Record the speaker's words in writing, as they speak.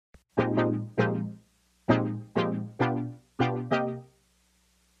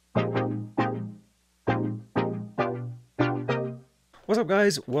What's up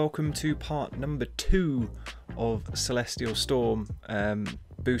guys, welcome to part number 2 of Celestial Storm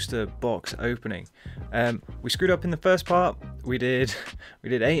booster box opening. We screwed up in the first part. We did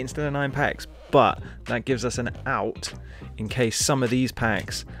 8 instead of 9 packs, but that gives us an out in case some of these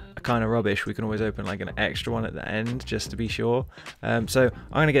packs are kind of rubbish. We can always open like an extra one at the end just to be sure. So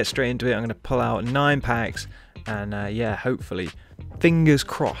I'm going to get straight into it. I'm going to pull out 9 packs and yeah, hopefully, fingers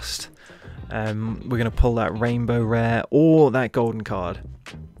crossed, we're going to pull that rainbow rare or that golden card.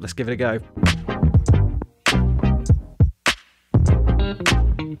 Let's give it a go.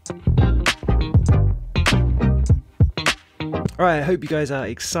 Alright, I hope you guys are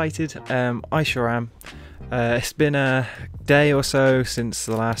excited. I sure am. It's been a day or so since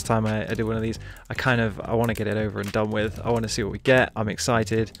the last time I did one of these. I want to get it over and done with. I want to see what we get. I'm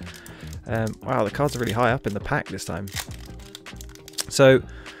excited. Wow, the cards are really high up in the pack this time. So,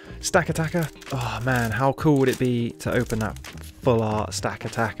 Stack Attacker. Oh man, how cool would it be to open that full art Stack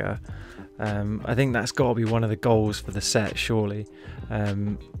Attacker? I think that's got to be one of the goals for the set, surely.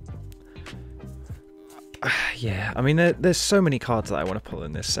 Yeah, I mean, there's so many cards that I want to pull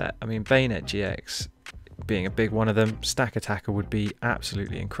in this set. I mean, Bayonet GX being a big one of them. Stack Attacker would be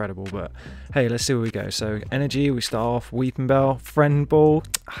absolutely incredible, but hey, let's see where we go. So, Energy, we start off. Weeping Bell, Friend Ball,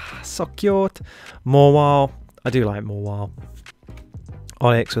 so cute. Morwile, I do like Morwile.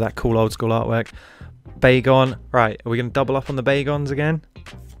 Onyx with that cool old school artwork. Bagon, right, are we going to double up on the Bagons again?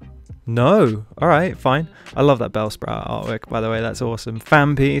 No, alright, fine. I love that Bellsprout artwork, by the way, that's awesome.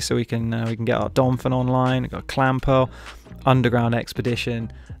 Fampi, so we can get our Donphan online. We've got Clampo, Underground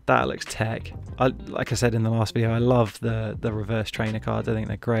Expedition, that looks tech. Like I said in the last video, I love the reverse trainer cards, I think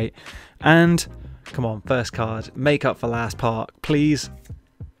they're great. And, come on, first card, make up for last part, please.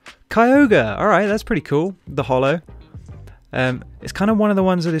 Kyogre, alright, that's pretty cool, the holo. It's kind of one of the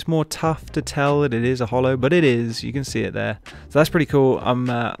ones that is more tough to tell that it is a holo, but it is. You can see it there, so that's pretty cool.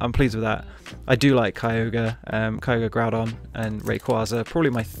 I'm pleased with that. I do like Kyogre, Kyogre, Groudon, and Rayquaza. Probably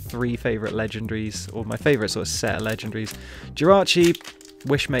my 3 favorite legendaries, or my favorite sort of set of legendaries. Jirachi,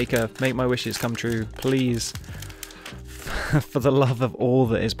 Wishmaker, make my wishes come true, please. For the love of all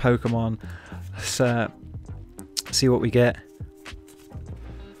that is Pokemon, let's see what we get.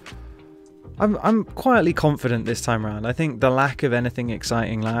 I'm quietly confident this time around. I think the lack of anything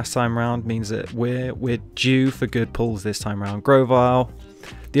exciting last time round means that we're due for good pulls this time around. Grovyle.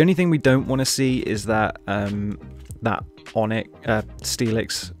 The only thing we don't want to see is that that Onyx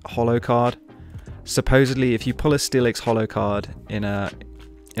Steelix holo card. Supposedly, if you pull a Steelix holo card in a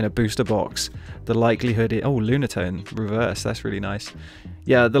booster box, the likelihood is, oh, Lunatone reverse, that's really nice.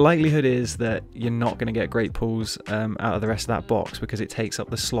 Yeah, the likelihood is that you're not going to get great pulls out of the rest of that box because it takes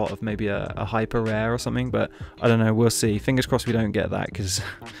up the slot of maybe a hyper rare or something, but I don't know, we'll see. Fingers crossed we don't get that because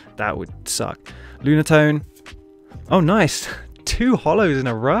that would suck. Lunatone. Oh, nice. 2 holos in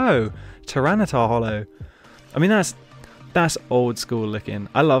a row. Tyranitar holo. I mean, that's old school looking.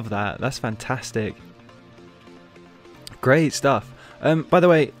 I love that. That's fantastic. Great stuff. By the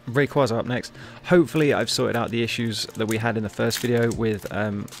way, Rayquaza up next. Hopefully I've sorted out the issues that we had in the first video with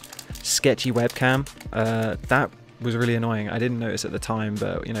sketchy webcam. That was really annoying. I didn't notice at the time,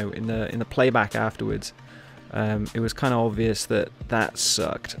 but you know, in the playback afterwards, it was kind of obvious that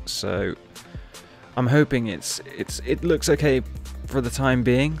sucked. So I'm hoping it looks okay for the time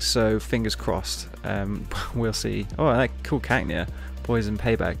being. So fingers crossed. We'll see. Oh, that cool Cacnea. Poison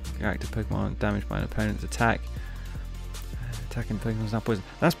payback. Active Pokemon damaged by an opponent's attack. Attacking Pokemon's not poison.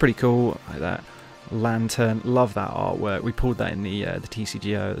 That's pretty cool. Like that. Lantern. Love that artwork. We pulled that in the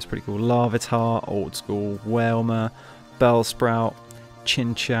TCGO. That's pretty cool. Larvitar. Old school. Whelmer. Bellsprout.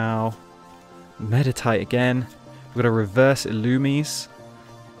 Chinchou. Meditite again. We've got a reverse Illumise.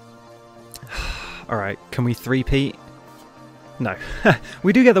 Alright. Can we 3-peat? No.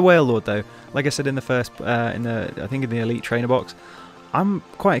 We do get the Whale Lord though. Like I said in the first, I think in the Elite Trainer box. I'm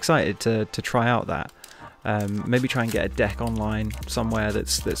quite excited to try out that. Maybe try and get a deck online somewhere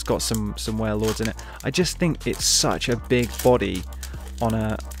that's got some Whale Lords in it. I just think it's such a big body on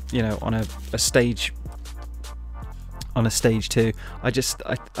a stage 2. I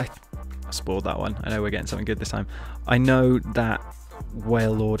spoiled that one. I know we're getting something good this time. I know that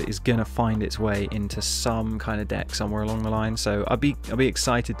Whale Lord is gonna find its way into some kind of deck somewhere along the line. So I'll be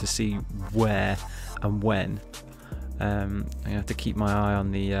excited to see where and when. I have to keep my eye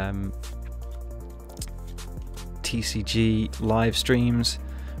on the TCG live streams.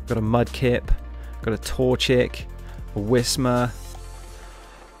 Got a Mudkip, got a Torchic, a Whismur,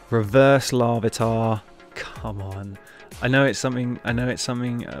 reverse Larvitar. Come on, I know it's something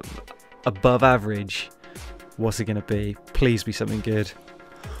above average. What's it gonna be? Please be something good.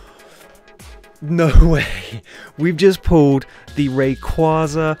 No way. We've just pulled the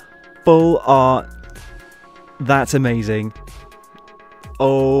Rayquaza full art. That's amazing.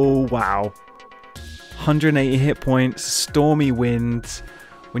 Oh, wow. 180 hit points, Stormy Winds.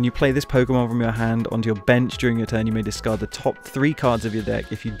 When you play this Pokemon from your hand onto your bench during your turn, you may discard the top 3 cards of your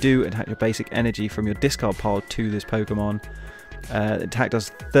deck. If you do, attach your basic energy from your discard pile to this Pokemon. The attack does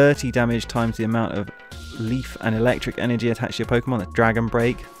 30 damage times the amount of leaf and electric energy attached to your Pokemon. That's Dragon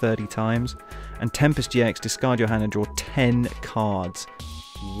Break 30 times. And Tempest GX, discard your hand and draw 10 cards.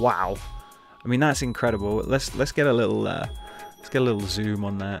 Wow. I mean, that's incredible. Let's get a little zoom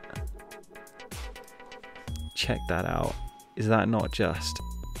on that. Check that out. Is that not just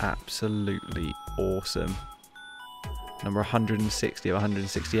absolutely awesome? Number 160 of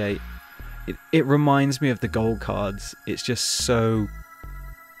 168. It reminds me of the gold cards. It's just so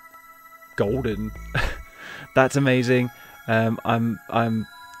golden. That's amazing. Yeah,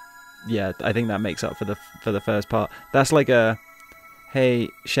 I think that makes up for the first part. That's like a, hey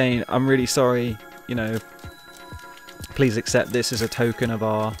Shane, I'm really sorry, you know, please accept this as a token of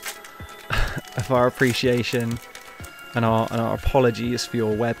our appreciation and our apologies for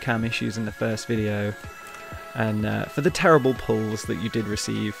your webcam issues in the first video, and for the terrible pulls that you did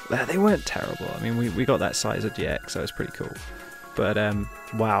receive. They weren't terrible. I mean, we got that size of GX, so it's pretty cool. But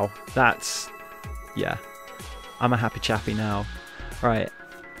wow, that's, yeah, I'm a happy chappy now. Right,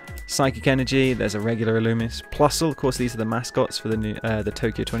 Psychic Energy, there's a regular Illumis. Plusle, of course, these are the mascots for the new the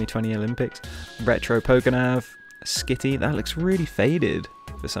Tokyo 2020 Olympics. Retro Pokénav, Skitty, that looks really faded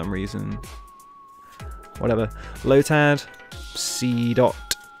for some reason. Whatever. Lotad, C-Dot,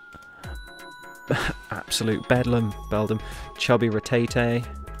 Absolute Bedlam, Beldum, Chubby Rattata,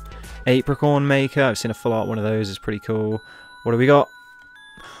 Apricorn Maker, I've seen a full art one of those, it's pretty cool. What do we got?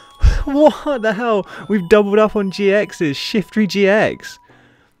 What the hell? We've doubled up on GXs, Shiftry GX.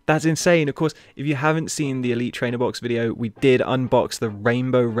 That's insane. Of course, if you haven't seen the Elite Trainer Box video, we did unbox the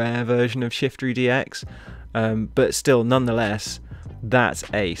Rainbow Rare version of Shiftry GX. But still, nonetheless, that's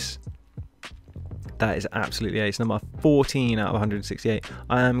ace. That is absolutely ace. Number 14 out of 168.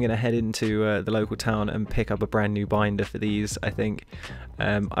 I am going to head into the local town and pick up a brand new binder for these, I think.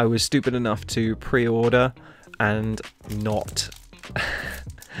 I was stupid enough to pre-order and not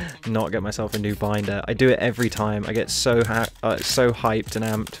get myself a new binder. I do it every time. I get so hyped and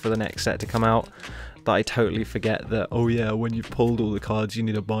amped for the next set to come out that I totally forget that, oh yeah, when you've pulled all the cards you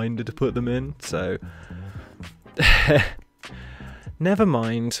need a binder to put them in. So never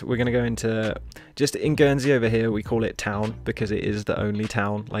mind. We're gonna go into, just in Guernsey over here we call it town because it is the only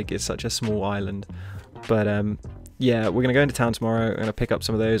town, like it's such a small island. But yeah, we're gonna go into town tomorrow. I'm gonna pick up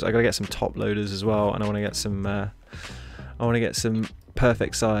some of those. I gotta get some top loaders as well, and I want to get some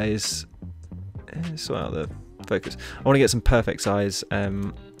perfect size, sort out the focus. I want to get some perfect size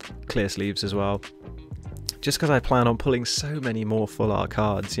clear sleeves as well, just because I plan on pulling so many more full art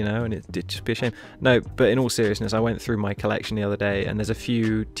cards, you know, and it'd just be a shame. No, but in all seriousness, I went through my collection the other day and there's a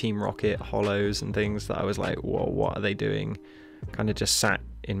few Team Rocket holos and things that I was like, whoa, what are they doing? Kind of just sat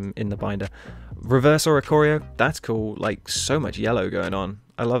in the binder. Reverse Oricorio, that's cool. Like, so much yellow going on.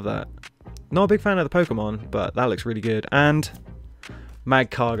 I love that. Not a big fan of the Pokemon, but that looks really good. And Mag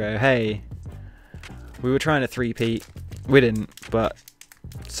Cargo, hey, we were trying to three-peat, we didn't, but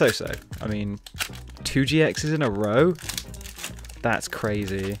so-so. I mean, 2 GXs in a row? That's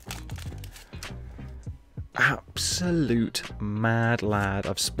crazy. Absolute mad lad.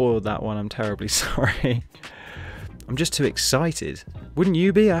 I've spoiled that one, I'm terribly sorry. I'm just too excited. Wouldn't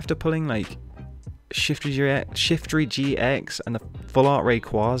you be after pulling like Shiftry GX and the full art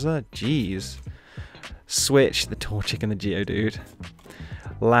Rayquaza? Jeez. Switch, the Torchic and the Geodude.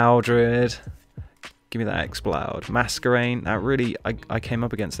 Loudred. Give me that Exploud. Masquerain. That really, I came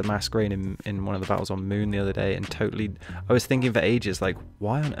up against the Masquerain in one of the battles on Moon the other day and totally, I was thinking for ages, like,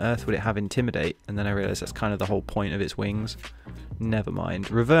 why on earth would it have Intimidate? And then I realised that's kind of the whole point of its wings. Never mind.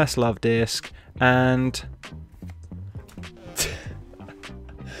 Reverse Love Disc. And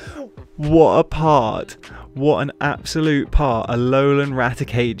what a part. What an absolute part. A Alolan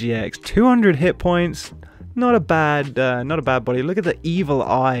Raticate GX. 200 hit points. Not a bad body. Look at the evil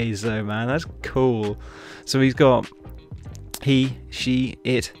eyes though, man. That's cool. So he's got he, she,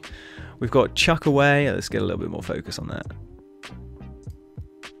 it. We've got Chuck Away. Let's get a little bit more focus on that.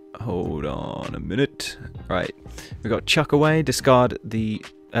 Hold on a minute. Right. We've got Chuck Away. Discard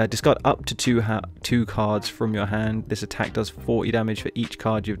up to two cards from your hand. This attack does 40 damage for each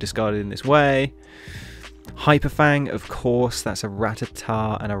card you've discarded in this way. Hyperfang, of course, that's a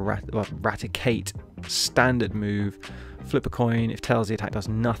Rattata and a Raticate standard move. Flip a coin. If tails, the attack does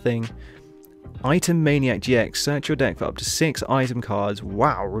nothing. Item Maniac GX. Search your deck for up to 6 item cards.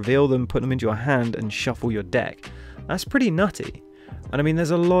 Wow. Reveal them, put them into your hand, and shuffle your deck. That's pretty nutty. And I mean,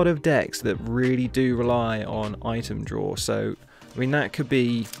 there's a lot of decks that really do rely on item draw. So, I mean, that could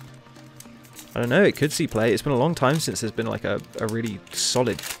be... I don't know, it could see play. It's been a long time since there's been like a really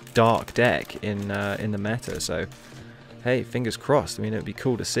solid dark deck in the meta. So, hey, fingers crossed. I mean, it would be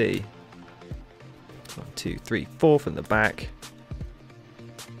cool to see. 1, 2, 3, 4 from the back.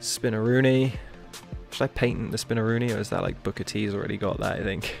 Spinaroonie. Should I patent the Spinaroonie, or is that like Booker T's already got that, I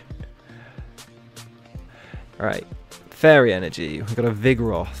think? Alright. Fairy Energy. We've got a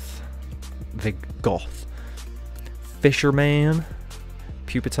Vigoroth. Viggoth. Fisherman.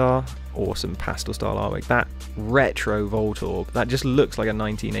 Pupitar. Awesome pastel style artwork. That retro Voltorb. That just looks like a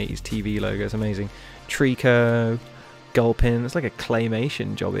 1980s TV logo. It's amazing. Trico. Gulpin. It's like a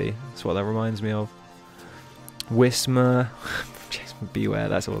claymation jobby. That's what that reminds me of. Whismer. Beware.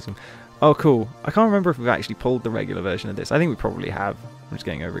 That's awesome. Oh, cool. I can't remember if we've actually pulled the regular version of this. I think we probably have. I'm just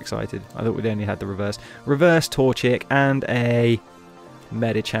getting overexcited. I thought we'd only had the reverse. Reverse Torchic and a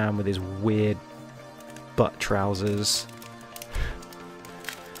Medicham with his weird butt trousers.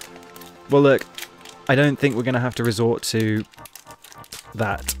 Well, look, I don't think we're going to have to resort to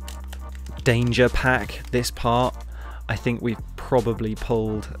that danger pack this part. I think we've probably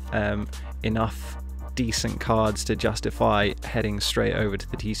pulled enough decent cards to justify heading straight over to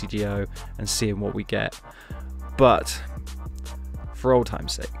the TCGO and seeing what we get. But for old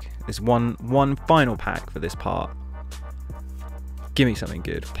time's sake, this one final pack for this part. Give me something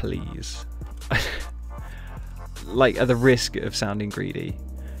good, please. Like, at the risk of sounding greedy,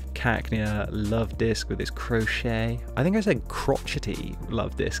 Cacnea Love Disc with his crochet. I think I said crotchety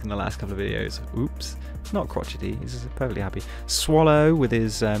Love Disc in the last couple of videos. Oops. Not crotchety, he's perfectly happy. Swallow with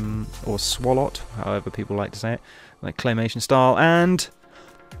his, or Swallot, however people like to say it, like claymation style, and...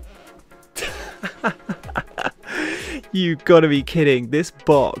 You gotta be kidding, this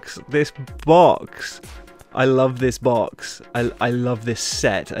box, I love this box, I love this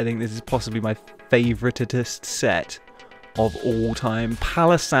set. I think this is possibly my favoritist set of all time.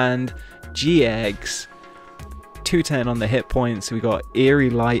 Palisand GX, 210 on the hit points. We got Eerie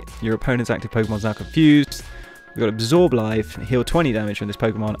Light. Your opponent's active Pokemon's now confused. We got Absorb Life, heal 20 damage from this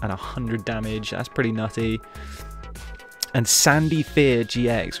Pokemon and 100 damage. That's pretty nutty. And Sandy Fear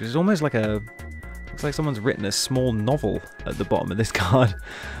GX, which is almost like a... looks like someone's written a small novel at the bottom of this card.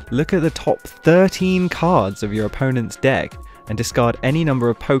 Look at the top 13 cards of your opponent's deck and discard any number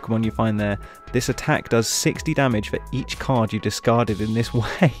of Pokemon you find there. This attack does 60 damage for each card you discarded in this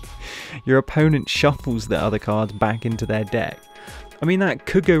way. Your opponent shuffles the other cards back into their deck. I mean, that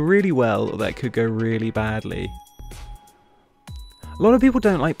could go really well, or that could go really badly. A lot of people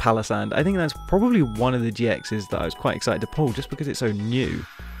don't like Palisand. I think that's probably one of the GXs that I was quite excited to pull, just because it's so new.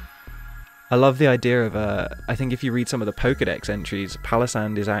 I love the idea of, I think if you read some of the Pokedex entries,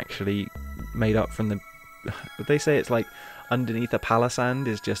 Palisand is actually made up from the... Would they say it's like underneath a palisand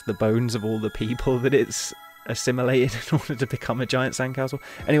is just the bones of all the people that it's assimilated in order to become a giant sandcastle?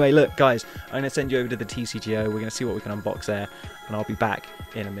 Anyway, look, guys, I'm going to send you over to the TCGO. We're going to see what we can unbox there, and I'll be back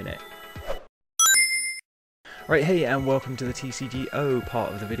in a minute. Right, hey, and welcome to the TCGO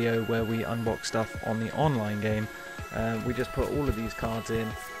part of the video where we unbox stuff on the online game. We just put all of these cards in,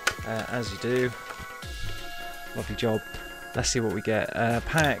 as you do. Lovely job. Let's see what we get.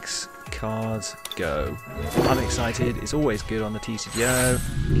 Packs, cards, go. I'm excited. It's always good on the TCGO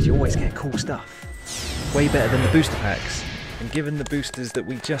because you always get cool stuff. Way better than the booster packs. And given the boosters that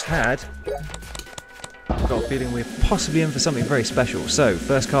we just had, I've got a feeling we're possibly in for something very special. So,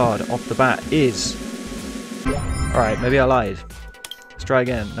 first card off the bat is... Alright, maybe I lied. Let's try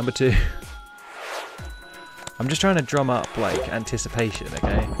again. Number 2. I'm just trying to drum up, like, anticipation,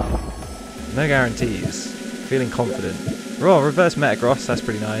 okay? No guarantees. Feeling confident. Oh, reverse Metagross, that's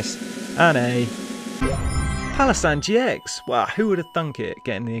pretty nice. And a Palisand GX. Wow, who would have thunk it,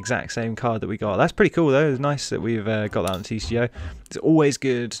 getting the exact same card that we got. That's pretty cool though. It's nice that we've got that on the TCGO. It's always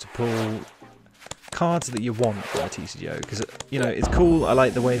good to pull cards that you want on the TCGO, because, you know, it's cool. I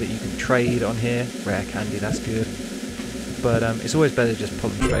like the way that you can trade on here. Rare candy, that's good. But it's always better to just pull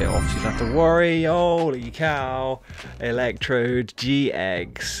them straight off, so you don't have to worry. Holy cow. Electrode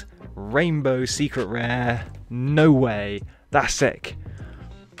GX. Rainbow Secret Rare. No way. That's sick.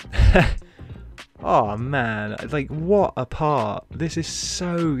 Oh man, like, what a part. This is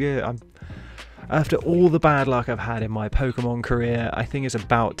so good. After all the bad luck I've had in my Pokemon career, I think it's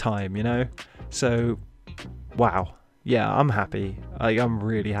about time, you know? So, wow. Yeah, I'm happy. I'm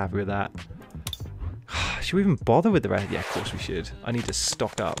really happy with that. Should we even bother with the rest? Yeah, of course we should. I need to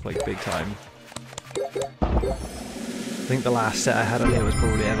stock up, like, big time. think the last set I had on here was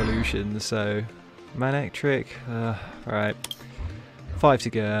probably Evolution, so Manectric, alright, 5 to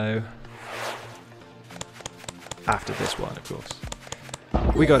go. After this one, of course.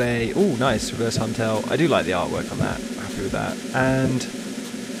 We got a, oh nice, reverse Huntail. I do like the artwork on that, happy with that. And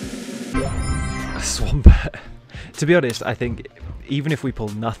a Swampert. To be honest, I think even if we pull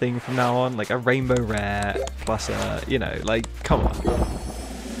nothing from now on, like a Rainbow Rare plus a, you know, like, come on.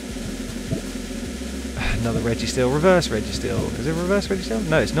 Another Registeel, reverse Registeel. Is it reverse Registeel?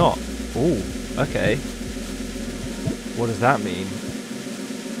 No, it's not. Ooh, okay. What does that mean?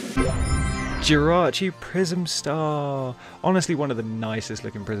 Jirachi Prism Star. Honestly, one of the nicest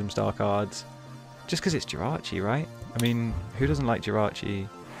looking Prism Star cards. Just because it's Jirachi, right? I mean, who doesn't like Jirachi?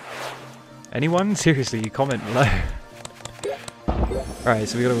 Anyone? Seriously, comment below. Alright,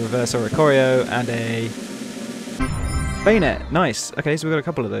 so we got a reverse Oricorio and a Bayonet. Nice. Okay, so we got a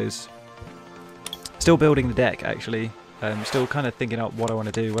couple of those. Still building the deck, actually. Still kind of thinking out what I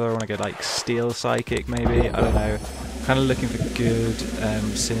want to do. Whether I want to go like Steel Psychic, maybe. I don't know. Kind of looking for good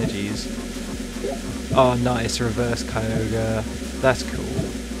synergies. Oh, nice. Reverse Kyogre. That's cool.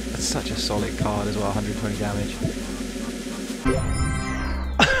 That's such a solid card as well. 120 damage.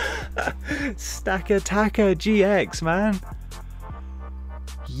 Stack Attacker GX, man.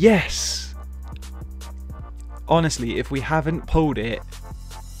 Yes. Honestly, if we haven't pulled it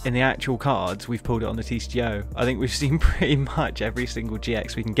in the actual cards, we've pulled it on the TCGO. I think we've seen pretty much every single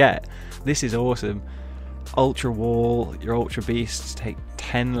GX we can get. This is awesome. Ultra Wall, your Ultra Beasts take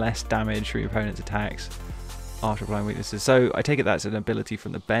 10 less damage from your opponent's attacks after applying weaknesses. So I take it that's an ability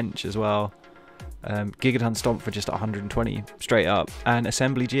from the bench as well. Gigaton Stomp for just 120 straight up, and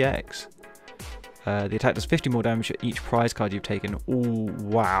Assembly GX. The attack does 50 more damage for each prize card you've taken. Ooh,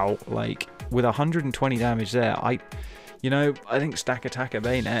 wow. Like, with 120 damage there, I think Stack Attacker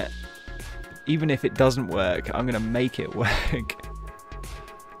Bayonet, even if it doesn't work, I'm going to make it work.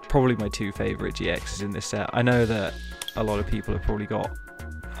 Probably my two favourite GXs in this set. I know that a lot of people have probably got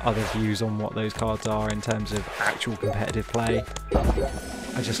other views on what those cards are in terms of actual competitive play.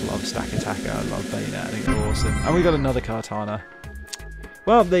 I just love Stack Attacker, I love Bayonet, I think they're awesome. And we got another Kartana.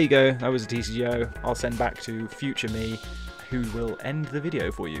 Well, there you go, that was a TCGO. I'll send back to future me, who will end the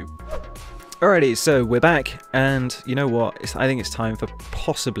video for you. Alrighty, so we're back, and you know what, I think it's time for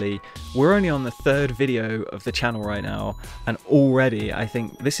possibly, we're only on the 3rd video of the channel right now, and already I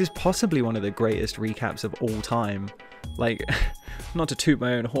think this is possibly one of the greatest recaps of all time. Like, not to toot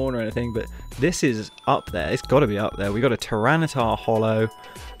my own horn or anything, but this is up there, it's got to be up there. We got a Tyranitar Holo,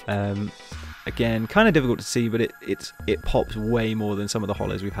 again, kind of difficult to see, but it pops way more than some of the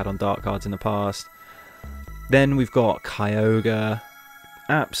holos we've had on Dark cards in the past. Then we've got Kyogre.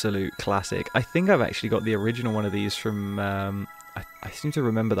 Absolute classic. I think I've actually got the original one of these from, I seem to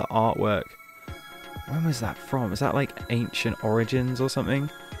remember the artwork. When was that from? Is that like Ancient Origins or something?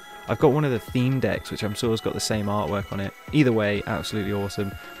 I've got one of the theme decks, which I'm sure has got the same artwork on it. Either way, absolutely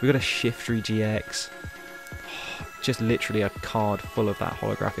awesome. We've got a Shiftry GX. Just literally a card full of that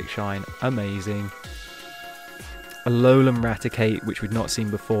holographic shine. Amazing. A Alolan Raticate, which we'd not seen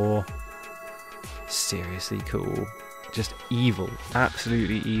before. Seriously cool. Just evil,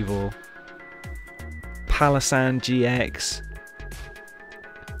 absolutely evil. Palossand GX.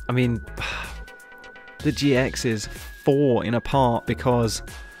 I mean, the GX is 4 in a part because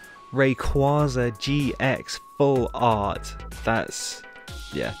Rayquaza GX full art. That's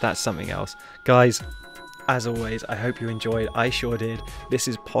something else. Guys, as always, I hope you enjoyed. I sure did. This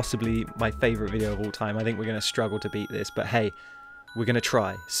is possibly my favourite video of all time. I think we're going to struggle to beat this, but hey, we're going to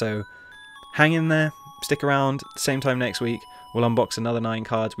try. So hang in there. Stick around, same time next week, we'll unbox another 9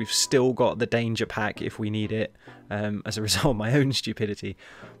 cards. We've still got the danger pack if we need it, as a result of my own stupidity.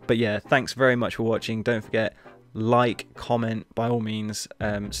 But yeah, thanks very much for watching. Don't forget, like, comment, by all means,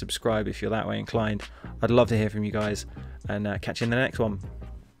 subscribe if you're that way inclined. I'd love to hear from you guys, and catch you in the next one.